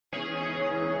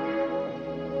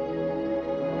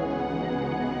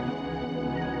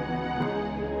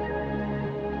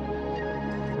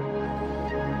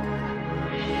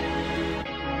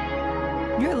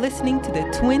listening to the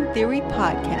Twin Theory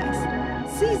Podcast,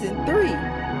 Season 3,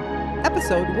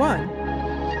 Episode 1.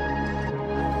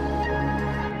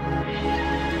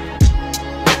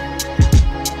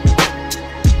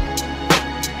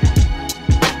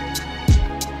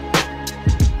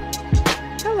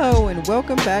 Hello and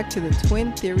welcome back to the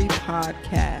Twin Theory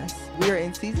Podcast. We are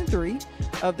in Season 3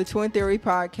 of the Twin Theory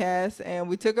Podcast, and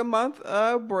we took a month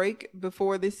break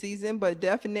before this season, but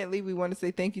definitely we want to say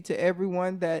thank you to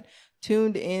everyone that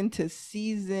tuned in to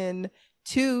Season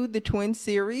 2, the Twin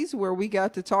Series, where we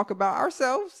got to talk about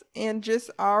ourselves and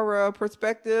just our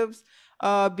perspectives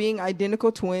being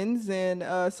identical twins and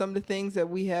some of the things that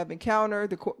we have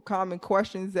encountered, the common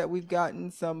questions that we've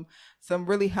gotten, some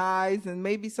really highs and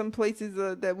maybe some places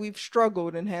that we've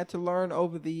struggled and had to learn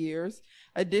over the years.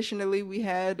 Additionally, we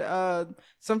had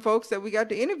some folks that we got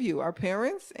to interview, our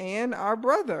parents and our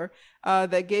brother,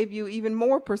 that gave you even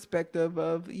more perspective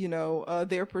of,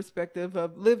 their perspective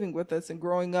of living with us and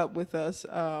growing up with us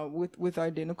with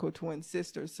identical twin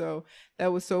sisters. So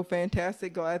that was so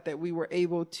fantastic. Glad that we were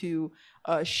able to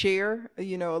share,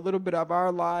 a little bit of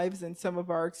our lives and some of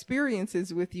our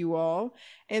experiences with you all.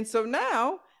 And so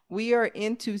now we are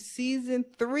into Season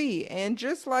 3, and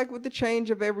just like with the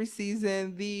change of every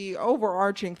season, the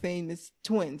overarching theme is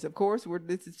twins. Of course,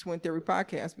 this is Twin Theory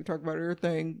Podcast. We talk about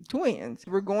everything twins.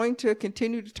 We're going to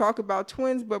continue to talk about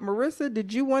twins, but Marissa,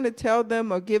 did you want to tell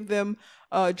them or give them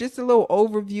just a little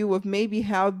overview of maybe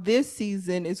how this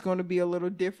season is going to be a little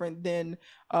different than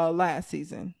last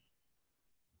season?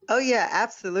 Oh, yeah,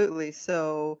 absolutely.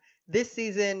 So this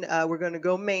season, we're going to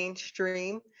go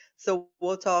mainstream. So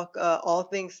we'll talk all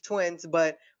things twins,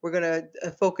 but we're going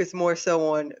to focus more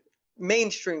so on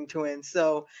mainstream twins.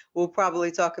 So we'll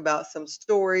probably talk about some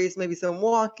stories, maybe some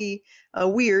wonky,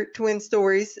 weird twin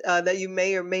stories that you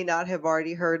may or may not have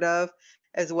already heard of,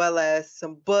 as well as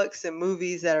some books and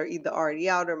movies that are either already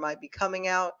out or might be coming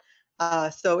out.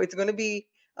 So it's going to be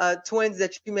twins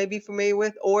that you may be familiar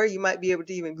with, or you might be able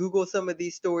to even Google some of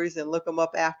these stories and look them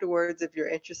up afterwards if you're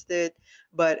interested.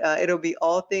 But it'll be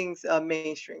all things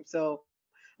mainstream. So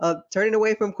turning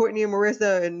away from Courtney and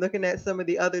Marissa and looking at some of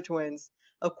the other twins,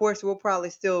 of course, we'll probably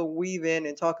still weave in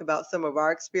and talk about some of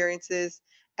our experiences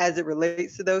as it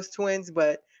relates to those twins.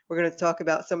 But we're going to talk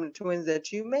about some of the twins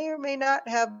that you may or may not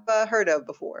have heard of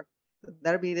before.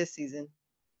 That'll be this season.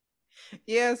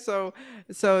 Yeah, so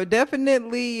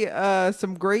definitely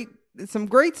some great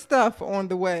stuff on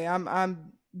the way.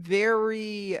 I'm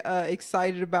very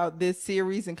excited about this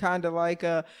series and kind of like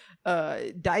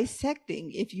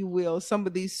dissecting, if you will, some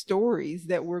of these stories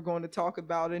that we're going to talk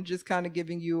about and just kind of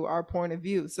giving you our point of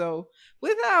view. So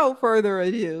without further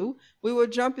ado, we will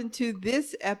jump into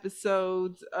this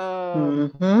episode's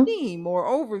theme or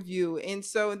overview. And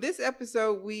so in this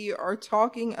episode, we are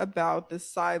talking about the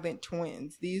silent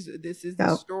twins. This is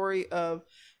the story of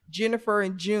Jennifer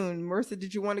and June. Marissa,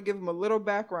 did you want to give them a little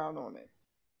background on it?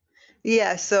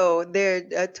 Yeah, so they're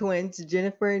twins,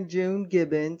 Jennifer and June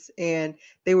Gibbons, and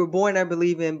they were born, I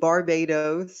believe, in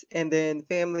Barbados, and then the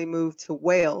family moved to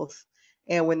Wales.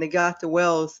 And when they got to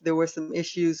Wales, there were some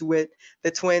issues with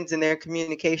the twins and their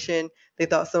communication. They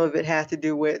thought some of it had to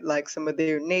do with like some of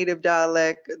their native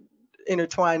dialect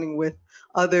intertwining with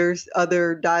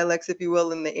other dialects, if you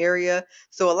will, in the area.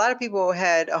 So a lot of people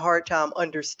had a hard time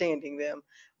understanding them.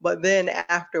 But then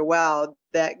after a while,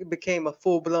 that became a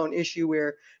full-blown issue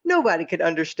where nobody could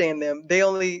understand them. They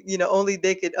only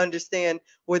they could understand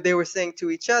what they were saying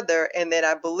to each other. And then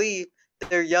I believe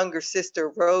their younger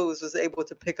sister, Rose, was able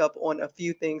to pick up on a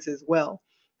few things as well.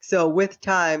 So with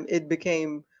time, it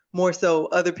became more so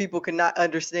other people could not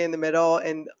understand them at all.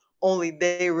 And only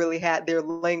they really had their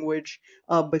language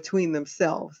between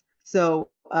themselves.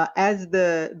 So as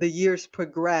the years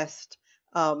progressed,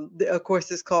 of course,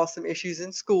 this caused some issues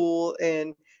in school,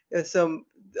 and some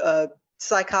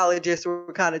psychologists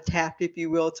were kind of tapped, if you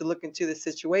will, to look into the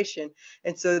situation.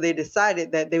 And so they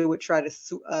decided that they would try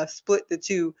to split the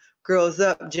two girls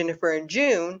up, Jennifer and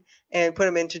June, and put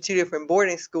them into two different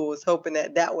boarding schools, hoping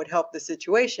that that would help the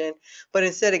situation. But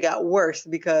instead, it got worse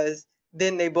because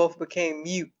then they both became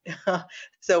mute.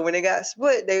 So when they got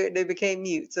split, they became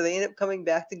mute. So they ended up coming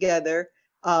back together.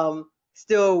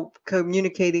 Still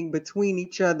communicating between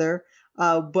each other,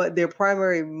 but their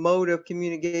primary mode of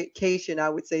communication, I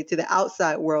would say, to the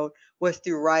outside world was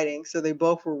through writing. So they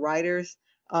both were writers,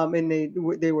 and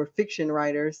they were fiction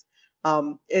writers,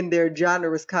 and their genre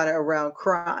was kind of around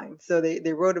crime. So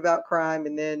they wrote about crime,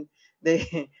 and then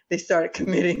they started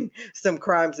committing some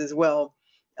crimes as well.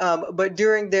 But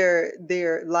during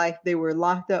their life, they were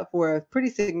locked up for a pretty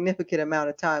significant amount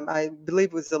of time. I believe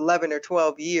it was 11 or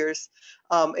 12 years.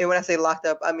 And when I say locked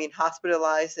up, I mean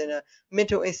hospitalized in a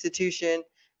mental institution.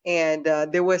 And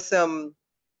there was some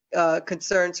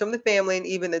concerns from the family, and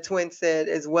even the twins said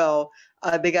as well,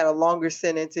 they got a longer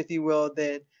sentence, if you will,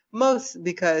 than most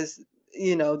because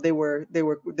they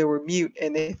were mute,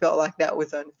 and they felt like that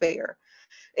was unfair.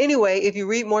 Anyway, if you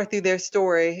read more through their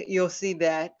story, you'll see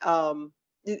that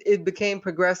it became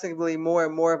progressively more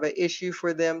and more of an issue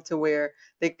for them, to where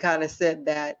they kind of said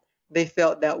that they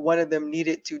felt that one of them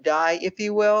needed to die, if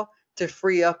you will, to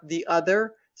free up the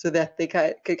other so that they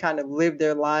could kind of live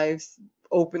their lives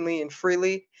openly and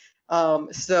freely.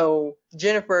 So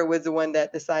Jennifer was the one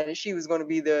that decided she was going to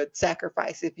be the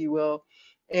sacrifice, if you will.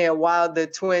 And while the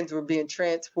twins were being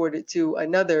transported to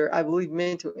another, I believe,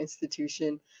 mental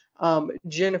institution,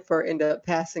 Jennifer ended up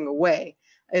passing away.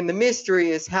 And the mystery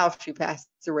is how she passed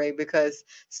away, because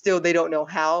still they don't know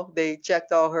how. They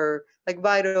checked all her like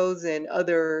vitals and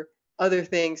other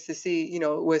things to see,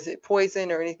 was it poison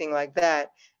or anything like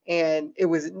that. And it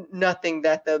was nothing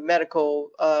that the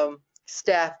medical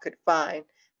staff could find.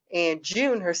 And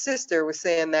June, her sister, was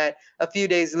saying that a few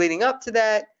days leading up to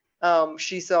that,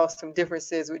 she saw some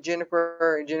differences with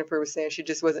Jennifer, and Jennifer was saying she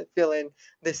just wasn't feeling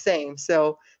the same.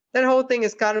 So that whole thing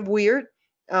is kind of weird.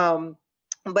 Um,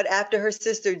 but after her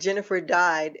sister Jennifer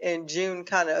died and June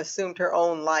kind of assumed her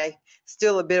own life,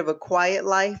 still a bit of a quiet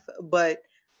life, but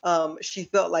she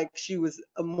felt like she was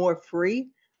more free,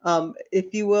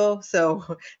 if you will. So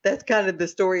that's kind of the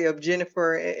story of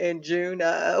Jennifer and June.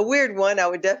 A weird one. I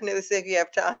would definitely say if you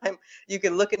have time, you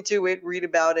can look into it, read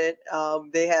about it.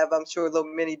 They have, I'm sure,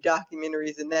 little mini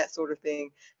documentaries and that sort of thing,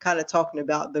 kind of talking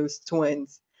about those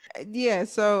twins. Yeah,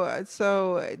 so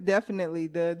definitely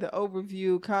the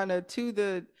overview kind of to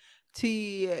the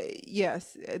T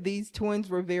yes, these twins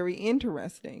were very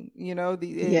interesting,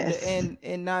 Yes. and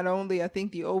not only I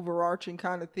think the overarching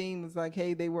kind of theme was like,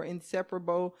 hey, they were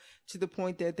inseparable to the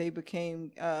point that they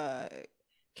became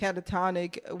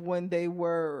catatonic when they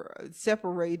were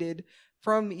separated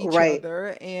from each Right.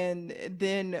 other, and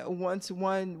then once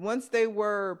they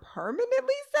were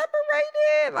permanently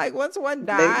separated, like once one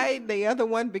They died, the other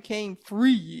one became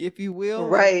free, if you will,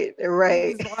 and right, it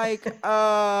right, was like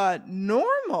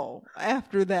normal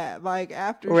after that, like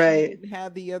after she right. didn't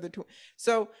have the other two.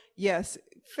 So yes,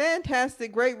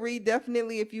 fantastic, great read.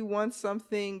 Definitely, if you want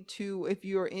something to, if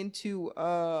you're into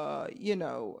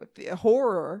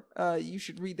horror, you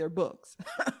should read their books.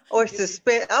 Or If you,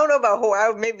 suspense. I don't know about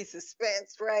horror. Maybe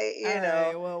suspense,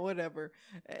 right? well, whatever.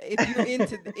 If you're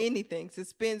into anything,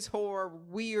 suspense, horror,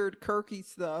 weird, quirky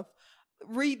stuff,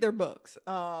 read their books.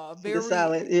 The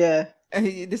silent, Very yeah.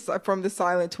 this from the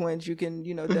Silent Twins. You can,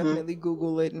 Hmm. definitely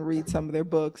Google it and read some of their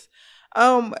books.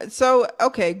 So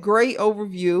okay, great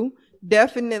overview,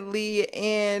 definitely.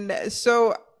 And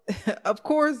so, of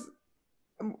course,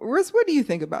 Riz, what do you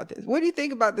think about this? What do you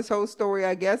think about this whole story?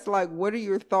 I guess, like, what are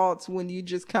your thoughts when you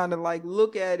just kind of like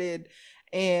look at it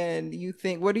and you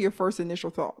think, what are your first initial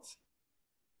thoughts?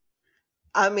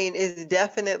 I mean, it's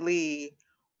definitely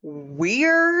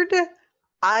weird.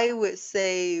 I would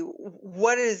say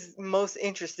what is most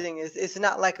interesting is it's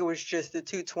not like it was just the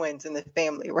two twins in the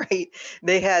family, right?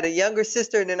 They had a younger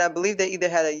sister, and then I believe they either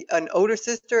had an older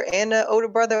sister and an older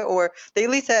brother, or they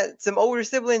at least had some older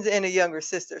siblings and a younger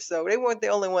sister. So they weren't the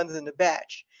only ones in the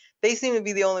batch. They seem to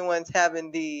be the only ones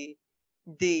having the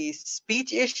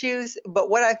speech issues. But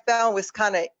what I found was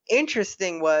kind of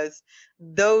interesting was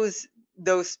those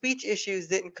those speech issues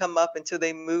didn't come up until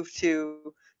they moved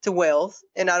to Wales,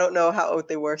 and I don't know how old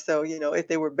they were. So if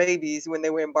they were babies when they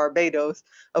were in Barbados,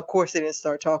 of course they didn't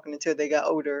start talking until they got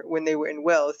older when they were in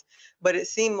Wales. But it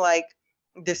seemed like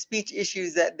the speech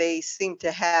issues that they seemed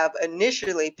to have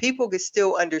initially, people could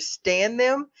still understand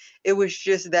them. It was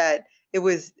just that it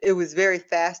was very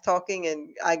fast talking,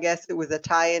 and I guess it was a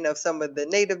tie-in of some of the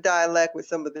native dialect with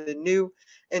some of the new,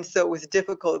 and so it was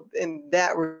difficult in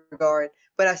that regard.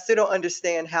 But I still don't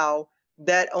understand how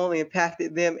that only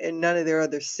impacted them and none of their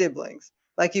other siblings.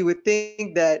 Like you would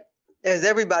think that as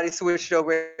everybody switched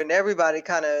over and everybody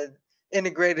kind of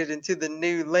integrated into the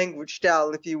new language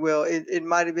style, if you will, it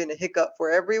might have been a hiccup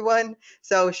for everyone.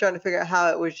 So I was trying to figure out how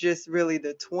it was just really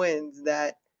the twins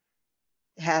that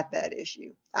had that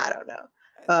issue. I don't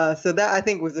know. So that I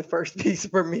think was the first piece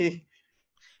for me.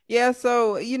 Yeah,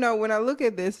 so when I look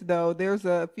at this though, there's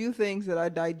a few things that I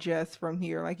digest from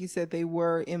here. Like you said, they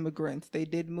were immigrants. They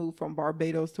did move from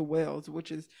Barbados to Wales,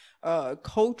 which is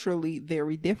culturally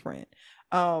very different.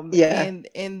 Yeah.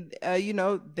 And you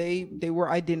know, they were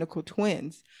identical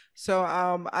twins. So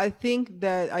I think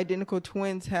that identical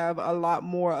twins have a lot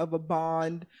more of a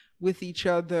bond with each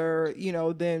other, you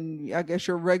know, than I guess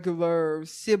your regular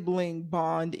sibling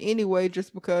bond anyway,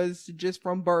 just because just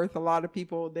from birth, a lot of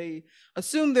people, they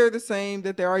assume they're the same,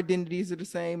 that their identities are the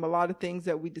same. A lot of things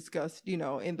that we discussed, you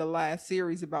know, in the last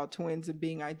series about twins and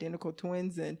being identical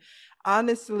twins. And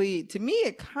honestly, to me,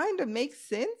 it kind of makes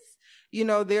sense. You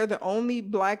know, they're the only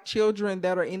black children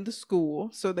that are in the school,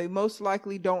 so they most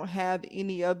likely don't have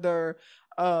any other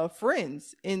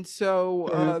friends. And so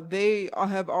Hmm. they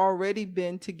have already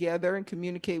been together and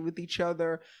communicate with each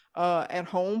other at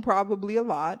home probably a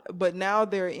lot, but now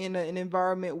they're in an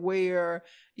environment where,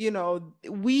 you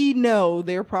we know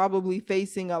they're probably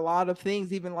facing a lot of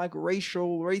things, even like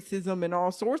racism and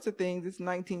all sorts of things. It's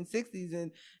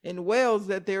 1960s in Wales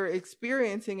that they're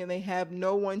experiencing, and they have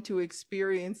no one to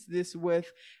experience this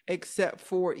with except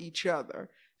for each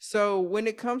other. So when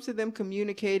it comes to them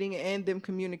communicating and them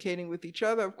communicating with each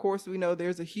other, of course, we know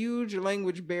there's a huge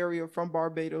language barrier from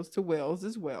Barbados to Wales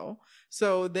as well.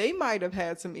 So they might have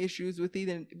had some issues with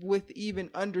even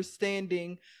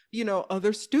understanding,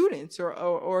 other students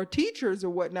or teachers or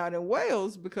whatnot in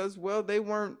Wales because, well, they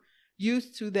weren't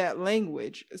used to that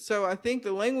language. So I think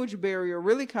the language barrier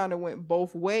really kind of went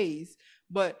both ways,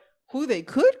 but who they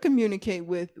could communicate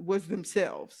with was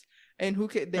themselves, and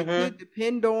they could Hmm.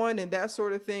 depend on, and that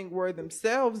sort of thing were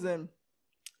themselves. And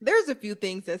there's a few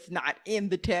things that's not in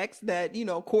the text that,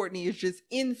 Courtney is just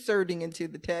inserting into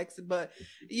the text. But,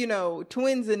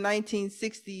 twins in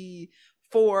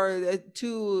 1964,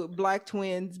 two black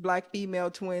twins, black female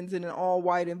twins in an all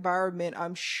white environment,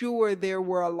 I'm sure there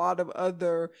were a lot of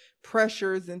other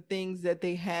pressures and things that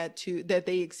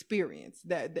they experienced,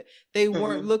 that they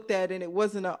weren't Hmm. looked at, and it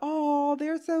wasn't oh,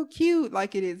 they're so cute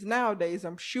like it is nowadays.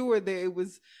 I'm sure that it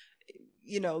was,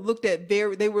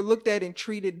 they were looked at and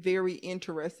treated very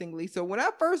interestingly. So when I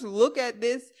first look at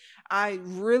this, I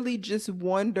really just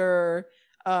wonder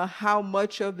how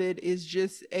much of it is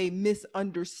just a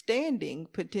misunderstanding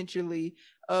potentially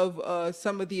of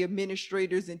some of the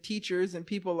administrators and teachers and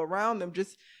people around them,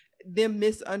 just them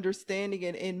misunderstanding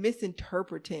and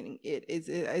misinterpreting it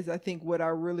is I think what I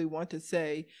really want to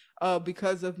say,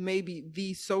 because of maybe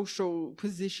the social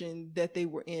position that they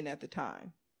were in at the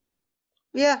time.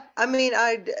 Yeah, I mean,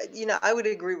 I would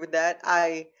agree with that.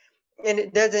 And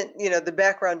it doesn't, the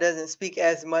background doesn't speak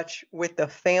as much with the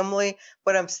family,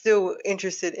 but I'm still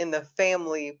interested in the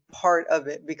family part of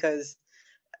it because,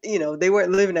 they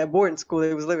weren't living at boarding school,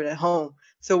 they was living at home.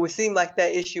 So it would seem like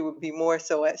that issue would be more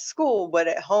so at school, but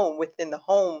at home, within the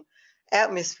home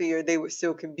atmosphere, they would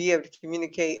still can be able to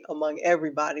communicate among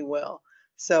everybody well.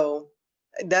 So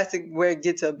that's where it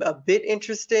gets a bit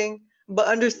interesting, but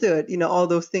understood, all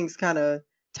those things kind of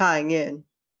tying in.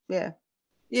 Yeah.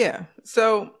 Yeah.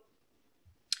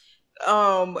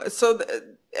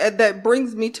 That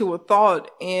brings me to a thought,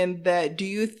 and that do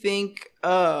you think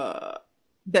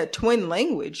that twin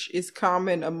language is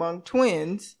common among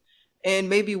twins, and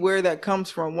maybe where that comes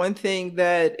from? One thing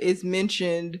that is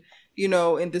mentioned,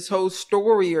 in this whole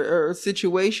story or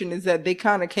situation is that they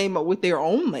kind of came up with their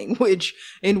own language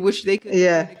in which they could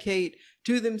Yeah. communicate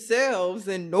to themselves,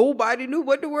 and nobody knew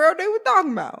what the world they were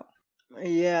talking about.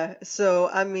 Yeah. So,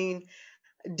 I mean,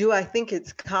 do I think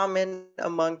it's common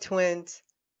among twins?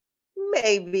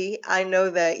 Maybe. I know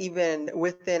that even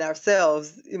within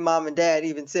ourselves, mom and dad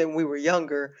even said when we were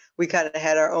younger, we kind of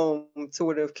had our own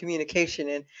sort of communication.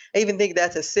 And I even think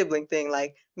that's a sibling thing,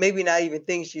 like maybe not even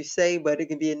things you say, but it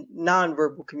can be in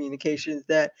nonverbal communications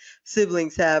that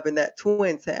siblings have and that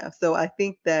twins have. So I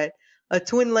think that a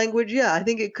twin language, yeah, I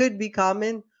think it could be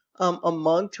common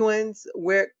among twins.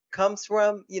 Where it comes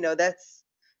from,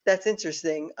 that's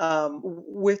interesting.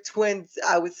 With twins,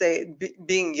 I would say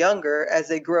being younger as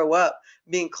they grow up,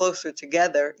 being closer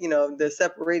together,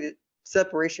 the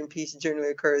separation piece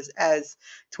generally occurs as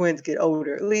twins get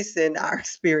older, at least in our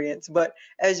experience. But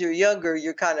as you're younger,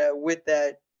 you're kind of with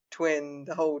that twin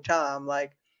the whole time.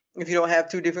 Like if you don't have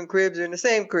two different cribs or in the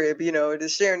same crib,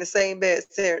 just sharing the same bed,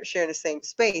 sharing the same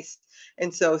space.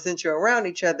 And so since you're around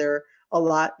each other a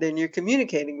lot, then you're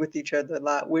communicating with each other a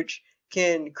lot, which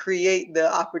can create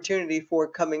the opportunity for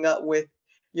coming up with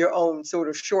your own sort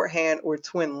of shorthand or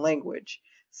twin language.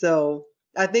 So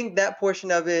I think that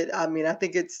portion of it, I mean, I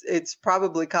think it's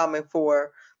probably common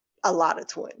for a lot of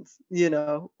twins,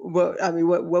 What I mean,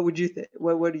 what would you think?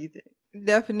 What do you think?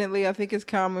 Definitely, I think it's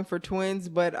common for twins,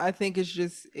 but I think it's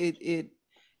just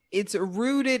it's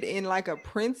rooted in like a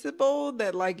principle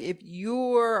that like if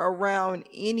you're around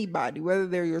anybody, whether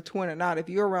they're your twin or not, if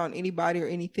you're around anybody or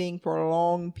anything for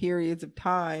long periods of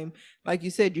time, like you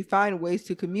said, you find ways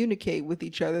to communicate with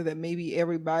each other that maybe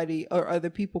everybody or other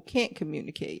people can't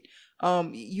communicate.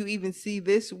 You even see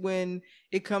this when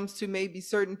it comes to maybe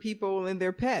certain people and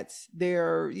their pets,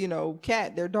 their,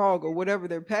 cat, their dog, or whatever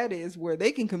their pet is, where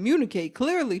they can communicate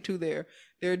clearly to their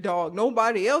dog.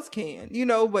 Nobody else can,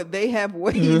 but they have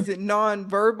ways in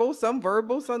non-verbal, some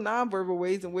verbal, some non-verbal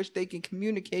ways in which they can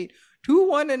communicate to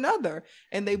one another,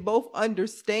 and they both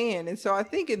understand. And so I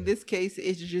think in this case,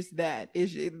 it's just that.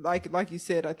 Like you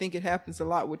said, I think it happens a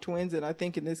lot with twins, and I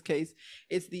think in this case,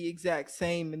 it's the exact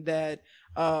same in that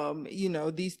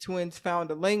these twins found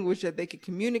a language that they could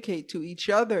communicate to each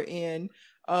other in,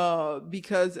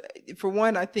 because for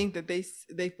one, I think that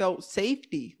they felt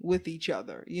safety with each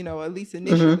other, at least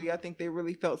initially. I think they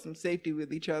really felt some safety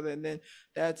with each other. And then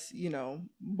that's,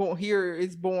 here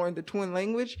is born the twin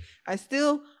language. I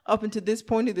still, up until this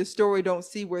point of the story, don't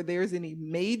see where there's any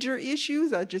major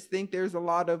issues. I just think there's a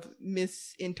lot of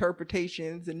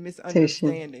misinterpretations and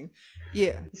misunderstanding.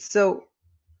 Yeah. So,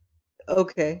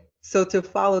 okay. So to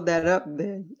follow that up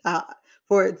then,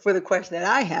 for the question that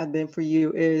I have then for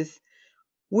you is,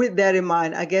 with that in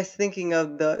mind, I guess thinking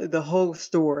of the whole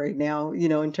story now,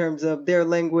 in terms of their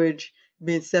language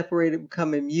being separated,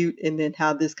 becoming mute, and then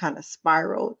how this kind of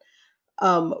spiraled.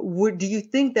 Do you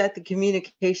think that the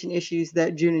communication issues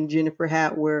that June and Jennifer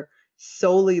had were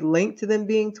solely linked to them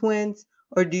being twins?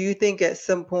 Or do you think at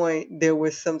some point there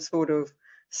was some sort of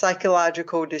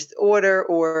psychological disorder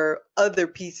or other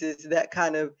pieces that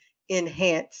kind of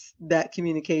enhance that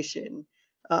communication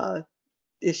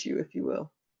issue, if you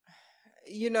will?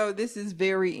 This is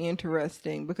very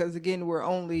interesting because, again, we're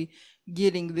only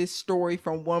getting this story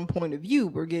from one point of view.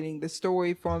 We're getting the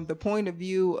story from the point of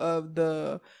view of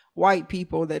the white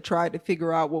people that tried to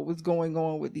figure out what was going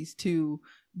on with these two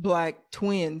Black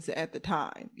twins at the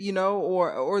time,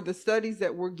 or the studies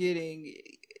that we're getting.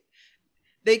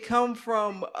 They come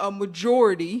from a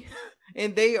majority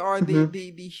and they are the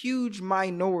huge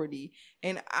minority.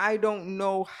 And I don't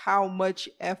know how much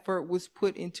effort was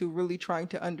put into really trying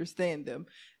to understand them.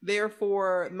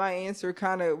 Therefore, my answer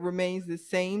kind of remains the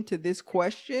same to this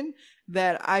question,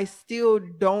 that I still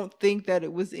don't think that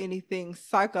it was anything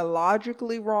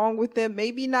psychologically wrong with them.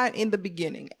 Maybe not in the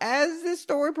beginning. As the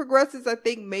story progresses, I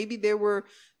think maybe there were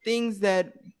things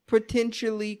that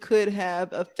potentially could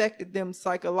have affected them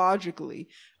psychologically.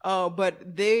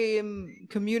 But them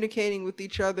communicating with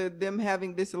each other, them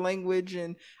having this language,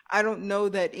 and I don't know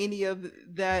that any of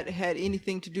that had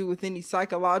anything to do with any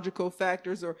psychological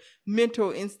factors or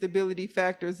mental instability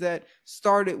factors that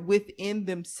started within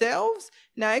themselves.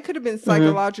 Now, it could have been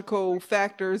psychological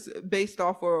factors based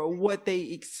off of what they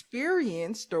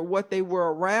experienced or what they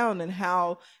were around and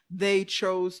how they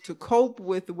chose to cope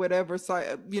with whatever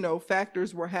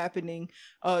factors were happening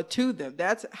to them.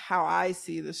 That's how I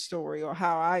see the story, or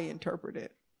how I interpret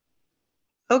it.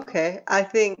 Okay, I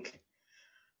think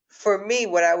for me,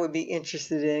 what I would be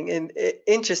interested in,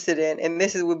 and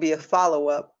this would be a follow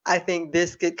up. I think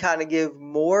this could kind of give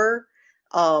more,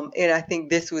 and I think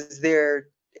this was their,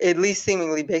 at least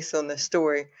seemingly based on the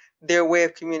story, their way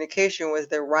of communication was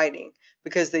their writing,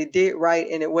 because they did write,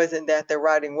 and it wasn't that their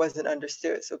writing wasn't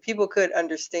understood, so people could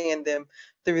understand them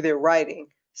through their writing.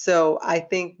 So I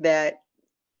think that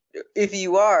if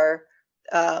you are,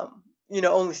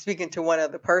 only speaking to one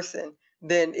other person,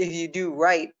 then if you do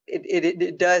write,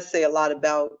 it does say a lot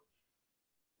about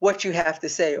what you have to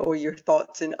say or your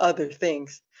thoughts and other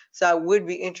things. So I would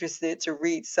be interested to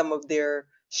read some of their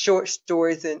short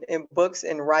stories and books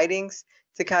and writings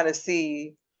to kind of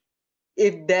see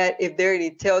if there are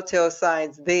any telltale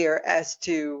signs there as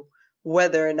to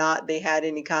whether or not they had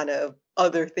any kind of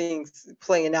other things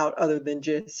playing out other than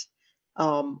just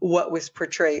what was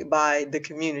portrayed by the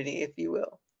community, if you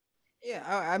will. Yeah,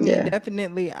 I mean,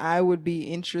 definitely, I would be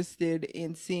interested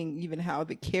in seeing even how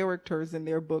the characters in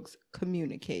their books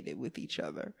communicated with each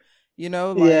other.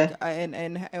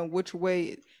 And which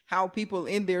way, how people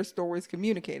in their stories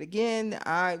communicate. Again,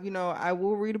 I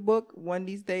will read a book one of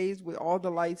these days with all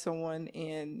the lights on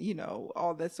and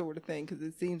all that sort of thing, because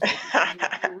it seems like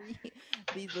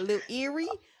these a little eerie.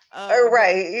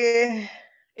 Right. Yeah.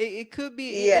 It could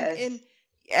be, Yes. and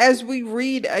as we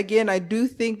read again, I do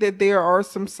think that there are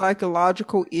some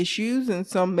psychological issues and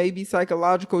some maybe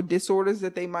psychological disorders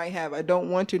that they might have. I don't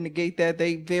want to negate that.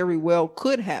 They very well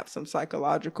could have some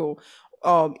psychological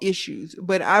issues.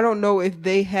 But I don't know if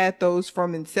they had those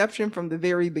from inception, from the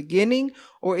very beginning,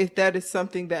 or if that is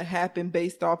something that happened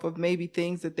based off of maybe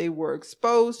things that they were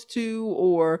exposed to,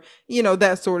 or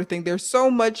that sort of thing. There's so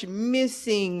much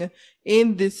missing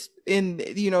in this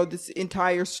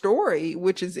entire story,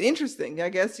 which is interesting. I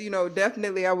guess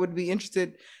definitely I would be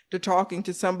interested to talking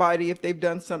to somebody if they've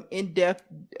done some in-depth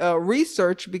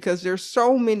research, because there's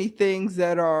so many things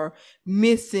that are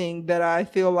missing that I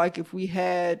feel like if we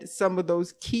had some of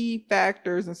those key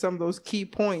factors and some of those key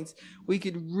points, we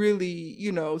could really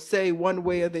say one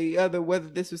way or the other whether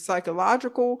this is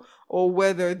psychological or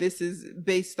whether this is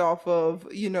based off of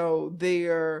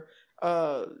their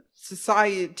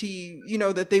society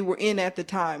that they were in at the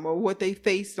time, or what they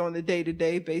faced on the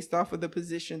day-to-day based off of the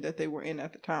position that they were in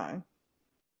at the time.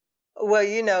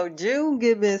 Well, June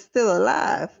Gibbons still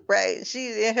alive, right?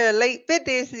 She's in her late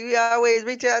 50s. We always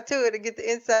reach out to her to get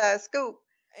the inside scoop.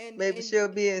 Maybe she'll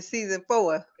be in season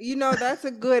 4. That's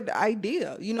a good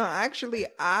idea. Actually,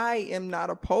 I am not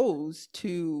opposed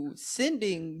to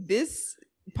sending this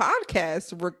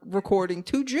podcast recording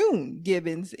to June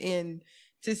Gibbons and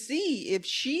to see if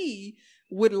she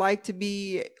would like to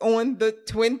be on the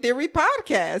Twin Theory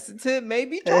podcast to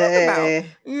maybe talk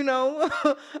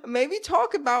about, maybe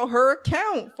talk about her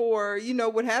account for,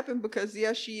 what happened, because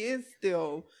yes, she is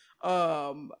still,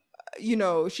 she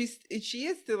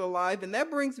is still alive. And that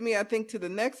brings me, I think, to the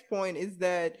next point is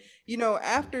that,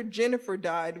 after Jennifer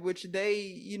died, which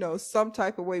they, some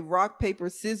type of way rock, paper,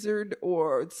 scissored,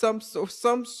 or some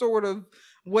sort of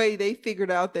way they figured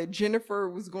out that Jennifer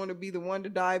was going to be the one to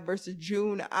die versus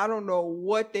June. I don't know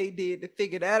what they did to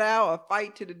figure that out, a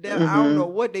fight to the death. I don't know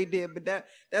what they did, but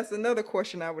that's another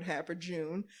question I would have for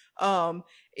June.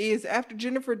 Is after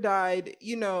Jennifer died,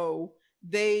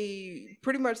 they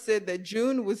pretty much said that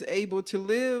June was able to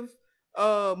live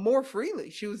more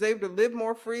freely. She was able to live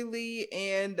more freely,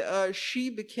 and she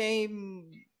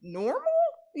became normal,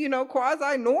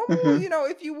 quasi normal,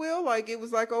 if you will. Like, it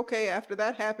was like, okay, after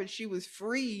that happened, she was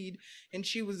freed and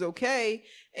she was okay.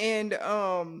 And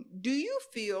do you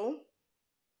feel,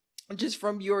 just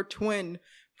from your twin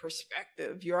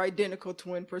perspective, your identical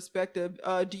twin perspective,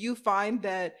 do you find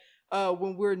that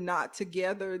when we're not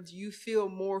together, do you feel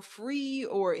more free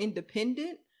or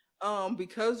independent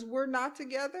because we're not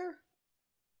together?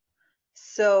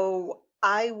 So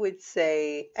I would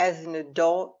say, as an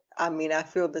adult, I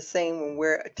feel the same when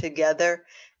we're together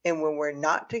and when we're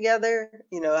not together.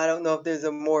 I don't know if there's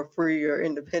a more free or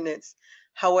independence.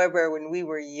 However, when we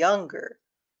were younger,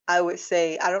 I would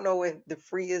say, I don't know if the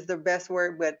free is the best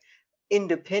word, but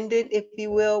independent, if you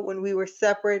will, when we were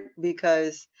separate,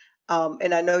 because,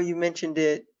 and I know you mentioned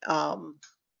it,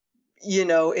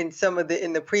 in some of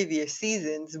in the previous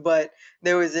seasons, but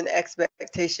there was an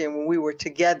expectation when we were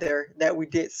together that we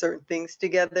did certain things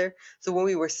together. So when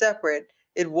we were separate,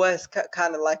 it was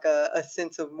kind of like a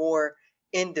sense of more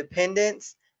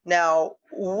independence. Now,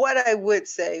 what I would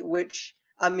say, which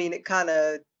it kind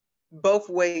of both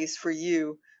ways for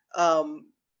you,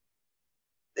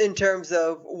 in terms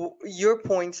of your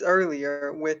points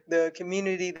earlier with the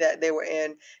community that they were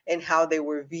in and how they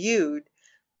were viewed.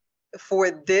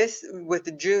 For this,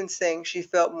 with June saying she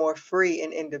felt more free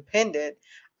and independent,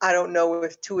 I don't know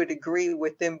if to a degree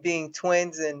with them being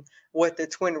twins and what the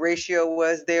twin ratio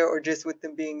was there, or just with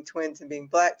them being twins and being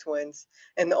Black twins,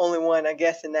 and the only one, I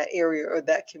guess, in that area or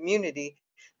that community,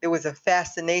 there was a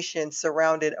fascination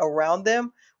surrounded around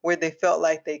them where they felt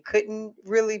like they couldn't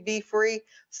really be free.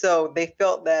 So they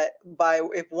felt that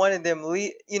if one of them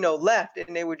left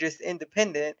and they were just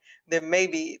independent, then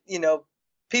maybe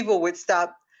people would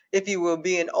stop, if you will,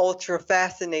 being ultra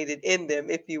fascinated in them,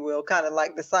 if you will, kind of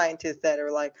like the scientists that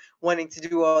are like wanting to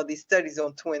do all these studies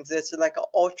on twins. There's like an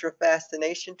ultra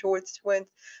fascination towards twins.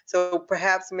 So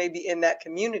perhaps maybe in that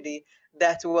community,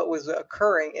 that's what was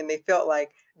occurring. And they felt like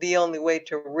the only way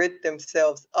to rid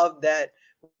themselves of that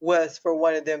was for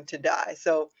one of them to die.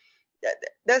 So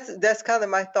that's kind of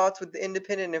my thoughts with the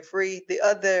independent and free. The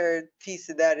other piece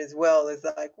of that as well is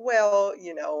like, well,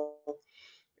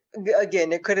 again,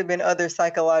 there could have been other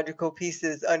psychological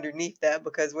pieces underneath that,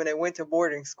 because when they went to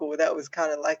boarding school, that was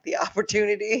kind of like the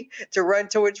opportunity to run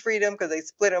towards freedom, because they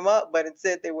split them up, but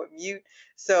instead they went mute.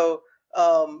 So,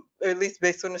 at least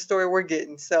based on the story we're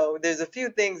getting. So there's a few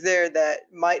things there that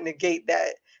might negate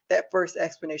that first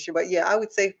explanation. But yeah, I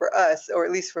would say for us, or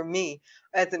at least for me,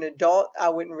 as an adult, I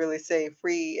wouldn't really say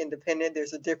free, independent.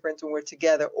 There's a difference when we're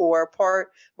together or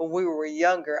apart. When we were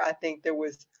younger, I think there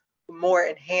was more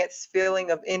enhanced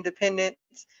feeling of independence,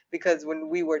 because when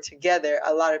we were together,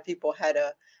 a lot of people had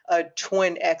a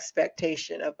twin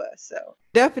expectation of us. So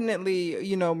definitely,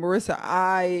 Marissa,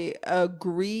 I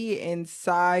agree and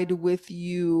side with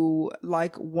you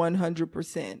like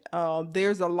 100%.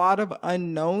 There's a lot of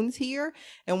unknowns here.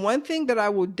 And one thing that I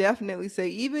will definitely say,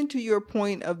 even to your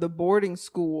point of the boarding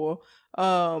school,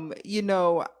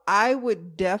 I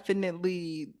would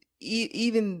definitely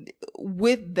even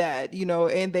with that,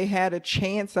 and they had a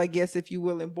chance, I guess, if you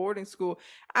will, in boarding school.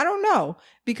 I don't know,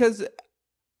 because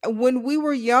when we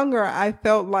were younger, I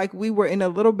felt like we were in a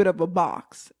little bit of a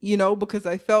box, because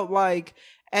I felt like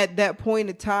at that point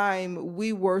in time,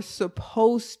 we were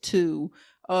supposed to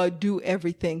do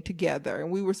everything together, and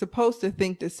we were supposed to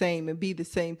think the same and be the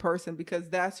same person, because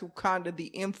that's kind of the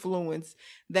influence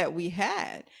that we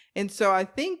had. And so I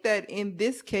think that in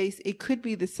this case, it could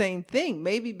be the same thing,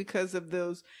 maybe because of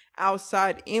those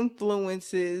outside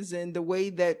influences and the way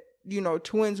that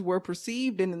twins were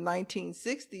perceived in the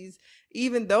 1960s.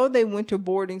 Even though they went to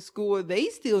boarding school, they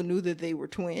still knew that they were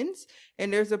twins.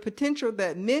 And there's a potential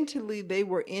that mentally they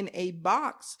were in a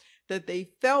box, that they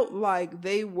felt like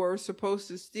they were supposed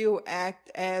to still act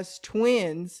as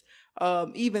twins,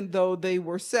 even though they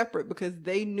were separate, because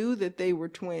they knew that they were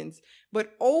twins.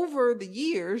 But over the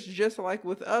years, just like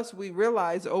with us, we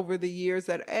realized over the years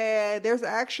that there's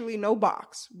actually no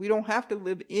box. We don't have to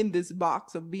live in this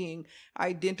box of being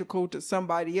identical to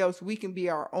somebody else. We can be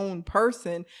our own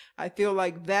person. I feel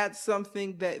like that's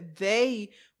something that they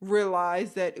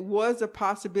realized that it was a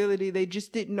possibility. They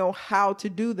just didn't know how to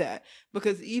do that,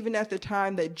 because even at the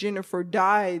time that Jennifer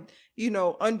died,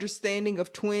 understanding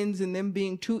of twins and them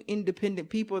being two independent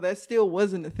people, that still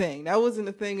wasn't a thing. That wasn't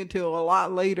a thing until a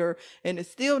lot later, and it's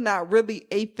still not really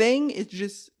a thing. It's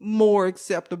just more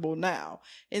acceptable now.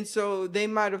 And so they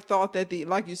might have thought that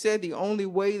like you said, the only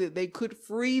way that they could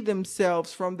free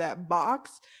themselves from that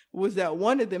box was that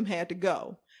one of them had to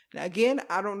go. Now, again,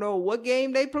 I don't know what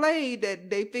game they played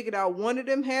that they figured out one of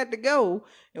them had to go,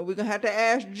 and we're going to have to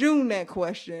ask June that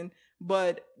question.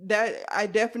 But that I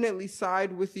definitely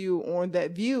side with you on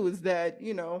that view, is that,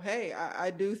 hey, I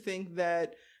do think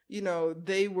that,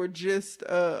 they were just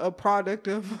a product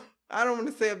of, I don't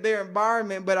want to say of their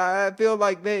environment, but I feel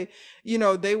like they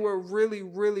were really,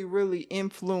 really, really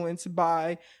influenced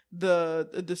by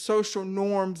the social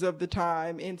norms of the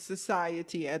time in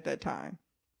society at that time.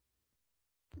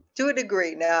 To a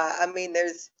degree. Now, I mean,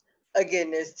 there's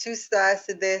two sides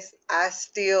to this.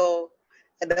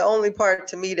 And the only part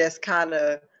to me that's kind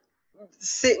of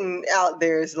sitting out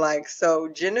there is like, so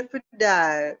Jennifer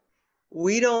died.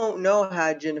 We don't know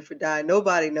how Jennifer died.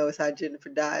 Nobody knows how Jennifer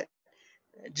died.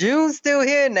 June's still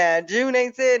here now. June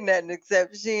ain't said nothing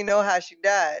except she didn't know how she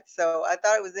died. So I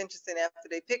thought it was interesting, after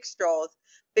they picked straws,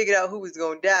 figured out who was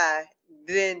going to die,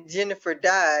 then Jennifer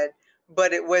died,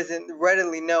 but it wasn't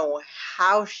readily known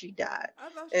how she died.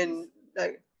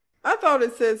 I thought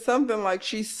it said something like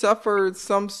she suffered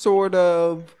some sort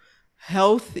of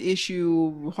health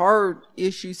issue, heart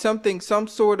issue, some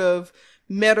sort of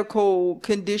medical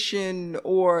condition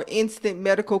or instant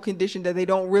medical condition that they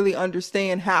don't really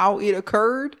understand how it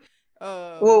occurred.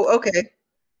 Well, okay.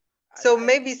 So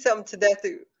maybe something to that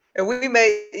too. And we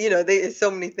may, there's so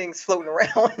many things floating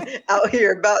around out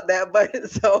here about that,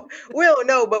 but so we don't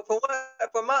know. But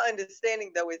from my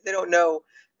understanding, though, is they don't know.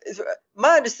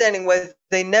 My understanding was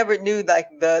they never knew like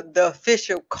the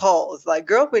official cause. Like,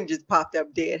 girlfriend just popped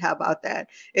up dead. How about that?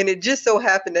 And it just so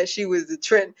happened that she was the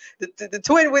twin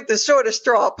with the shorter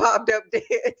straw popped up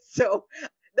dead. So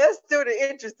that's still the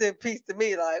interesting piece to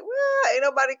me. Like, well, ain't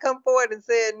nobody come forward and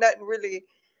said nothing really.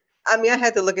 I mean, I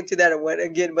had to look into that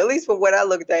again, but at least from what I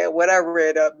looked at, what I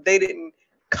read up, they didn't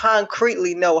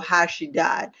concretely know how she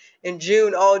died. In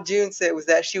June, all June said was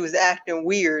that she was acting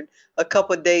weird a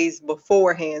couple of days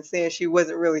beforehand, saying she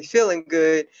wasn't really feeling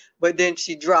good, but then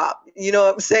she dropped. You know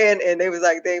what I'm saying? And they was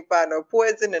like, they ain't find no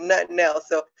poison and nothing else.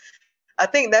 So I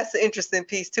think that's the interesting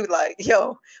piece too. Like,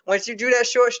 yo, once you drew that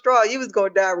short straw, you was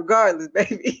gonna die regardless,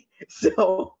 baby.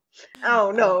 So I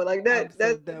don't know, like that. I'm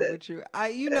so done with you.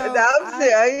 That's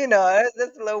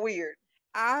a little weird.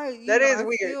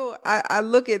 Weird. I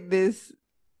look at this.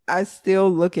 I still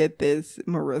look at this,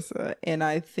 Marissa, and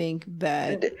I think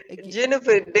that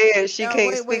Jennifer dead. She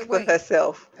can't speak for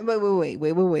herself.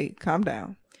 Wait. Calm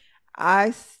down.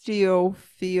 I still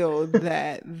feel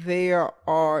that there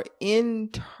are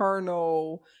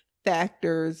internal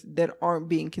factors that aren't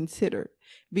being considered.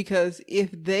 Because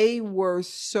if they were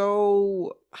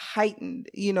so heightened,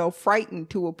 frightened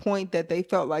to a point that they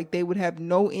felt like they would have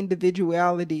no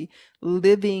individuality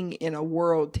living in a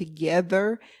world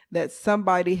together, that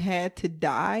somebody had to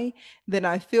die, then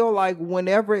I feel like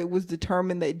whenever it was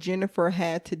determined that Jennifer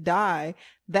had to die,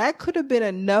 that could have been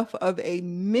enough of a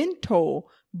mental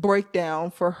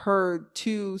breakdown for her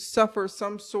to suffer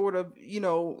some sort of,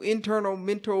 internal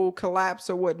mental collapse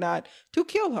or whatnot to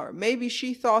kill her. Maybe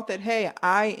she thought that, hey,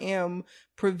 I am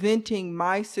preventing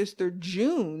my sister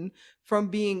June from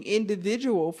being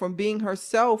individual, from being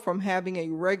herself, from having a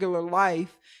regular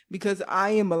life because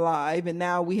I am alive, and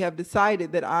now we have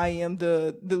decided that I am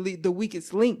the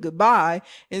weakest link. Goodbye.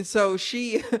 And so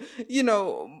she,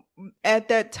 at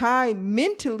that time,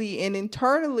 mentally and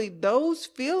internally, those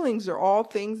feelings are all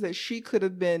things that she could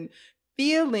have been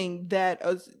feeling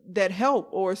that help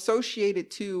or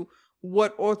associated to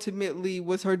what ultimately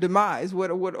was her demise,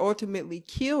 what ultimately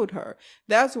killed her.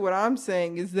 That's what I'm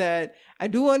saying, is that I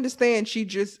do understand she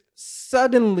just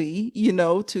suddenly,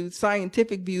 to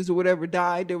scientific views or whatever,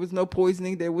 died. There was no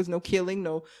poisoning, there was no killing,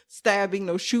 no stabbing,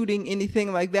 no shooting,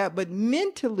 anything like that. But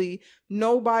mentally,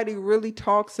 nobody really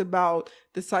talks about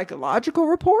the psychological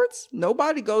reports.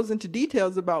 Nobody goes into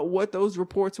details about what those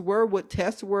reports were, what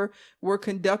tests were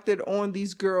conducted on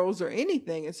these girls or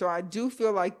anything. And so I do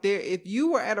feel like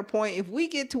if we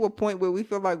get to a point where we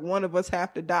feel like one of us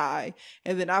have to die,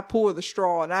 and then I pull the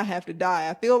straw and I have to die,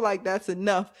 I feel like that's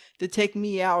enough to take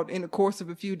me out in the course of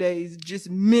a few days, just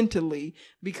mentally,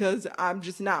 because I'm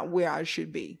just not where I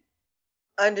should be.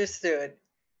 Understood.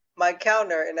 My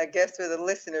counter, and I guess for the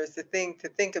listeners, the thing to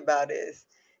think about is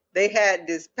they had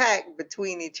this pact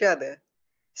between each other.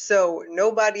 So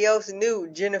nobody else knew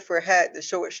Jennifer had the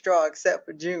short straw except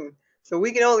for June. So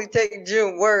we can only take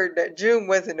June's word that June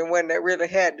wasn't the one that really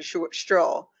had the short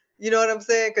straw. You know what I'm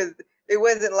saying? Because it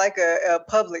wasn't like a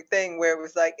public thing where it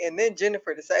was like, and then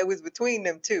Jennifer decided. It was between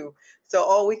them two. So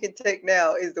all we can take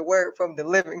now is the word from the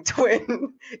living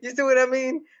twin. You see what I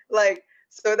mean? Like,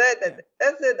 so that's it.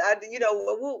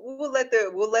 We'll let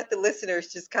the listeners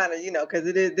just kind of, because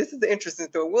this is the interesting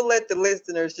story. We'll let the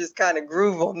listeners just kind of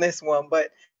groove on this one.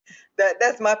 But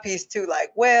that's my piece too.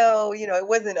 Like, well, it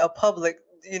wasn't a public,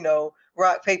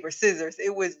 rock paper scissors.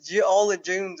 It was all of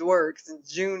June's works, and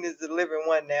June is the living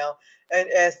one now. And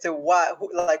as to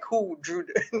who drew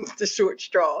the short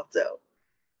straw. So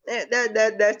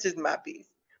that's just my piece.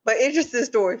 But interesting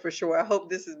story for sure. I hope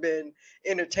this has been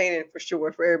entertaining for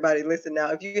sure for everybody listening.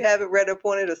 Now, if you haven't read up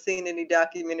on it or seen any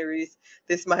documentaries,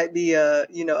 this might be a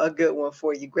good one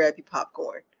for you. Grab your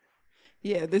popcorn.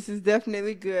 Yeah, this is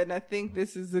definitely good. And I think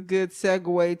this is a good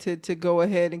segue to go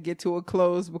ahead and get to a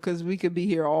close, because we could be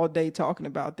here all day talking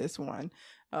about this one.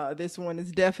 This one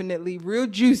is definitely real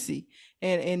juicy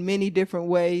and in many different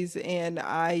ways. And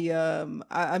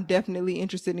I'm definitely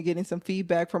interested in getting some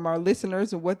feedback from our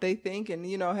listeners and what they think. And,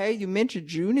 hey, you mentioned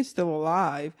June is still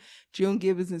alive. June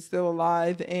Gibbons is still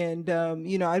alive. And,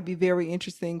 I'd be very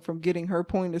interesting from getting her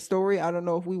point of story. I don't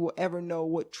know if we will ever know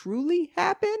what truly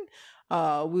happened.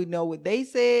 We know what they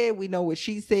said, we know what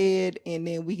she said, and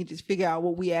then we can just figure out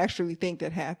what we actually think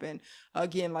that happened.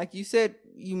 Again, like you said,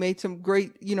 you made some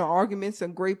great, arguments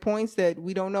and great points that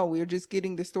we don't know. We're just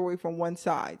getting the story from one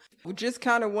side. We just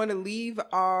kind of want to leave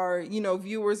our,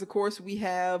 viewers, of course, we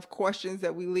have questions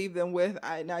that we leave them with.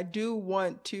 And I do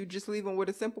want to just leave them with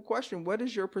a simple question. What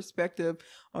is your perspective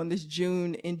on this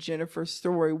June and Jennifer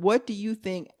story? What do you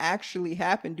think actually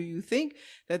happened? Do you think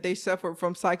that they suffered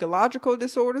from psychological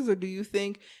disorders, or do you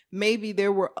think maybe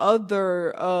there were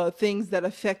other things that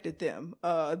affected them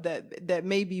that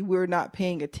maybe we're not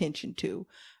paying attention to?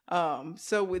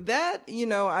 So with that,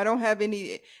 I don't have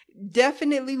any.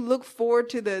 Definitely look forward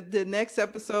to the next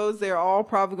episodes. They're all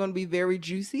probably going to be very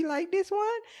juicy like this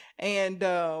one. And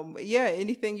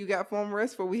anything you got for them,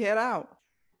 Rest, before we head out?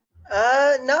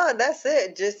 No, that's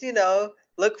it. Just,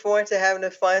 look forward to having a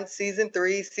fun season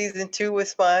 3. Season 2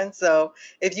 was fun. So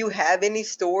if you have any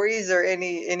stories or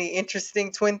any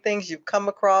interesting twin things you've come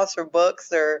across, or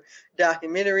books or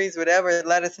documentaries, whatever,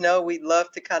 let us know. We'd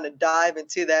love to kind of dive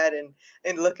into that and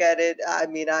look at it. I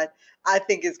mean, I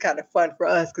think it's kind of fun for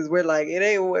us because we're like,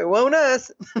 it won't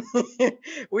us.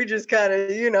 We just kind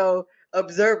of,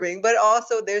 observing, but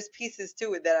also there's pieces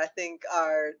to it that I think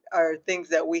are things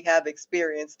that we have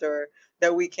experienced or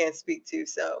that we can speak to.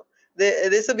 So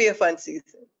this will be a fun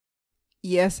season.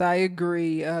 Yes, I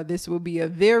agree. This will be a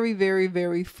very, very,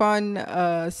 very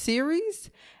fun series.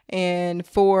 And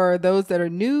for those that are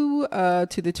new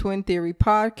to the Twin Theory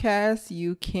podcast,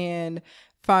 you can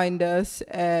find us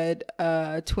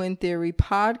at Twin Theory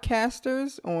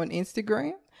Podcasters on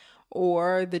Instagram,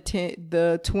 or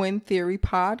the Twin Theory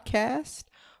Podcast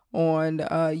on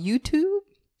YouTube.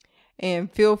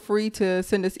 And feel free to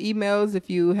send us emails if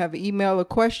you have email or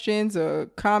questions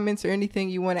or comments or anything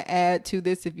you want to add to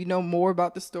this. If you know more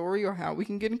about the story or how we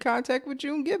can get in contact with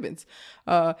June Gibbons,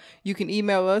 you can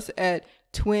email us at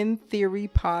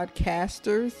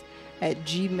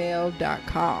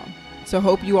twintheorypodcasters@gmail.com. So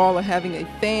hope you all are having a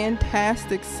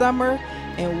fantastic summer,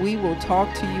 and we will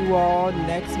talk to you all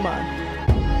next month.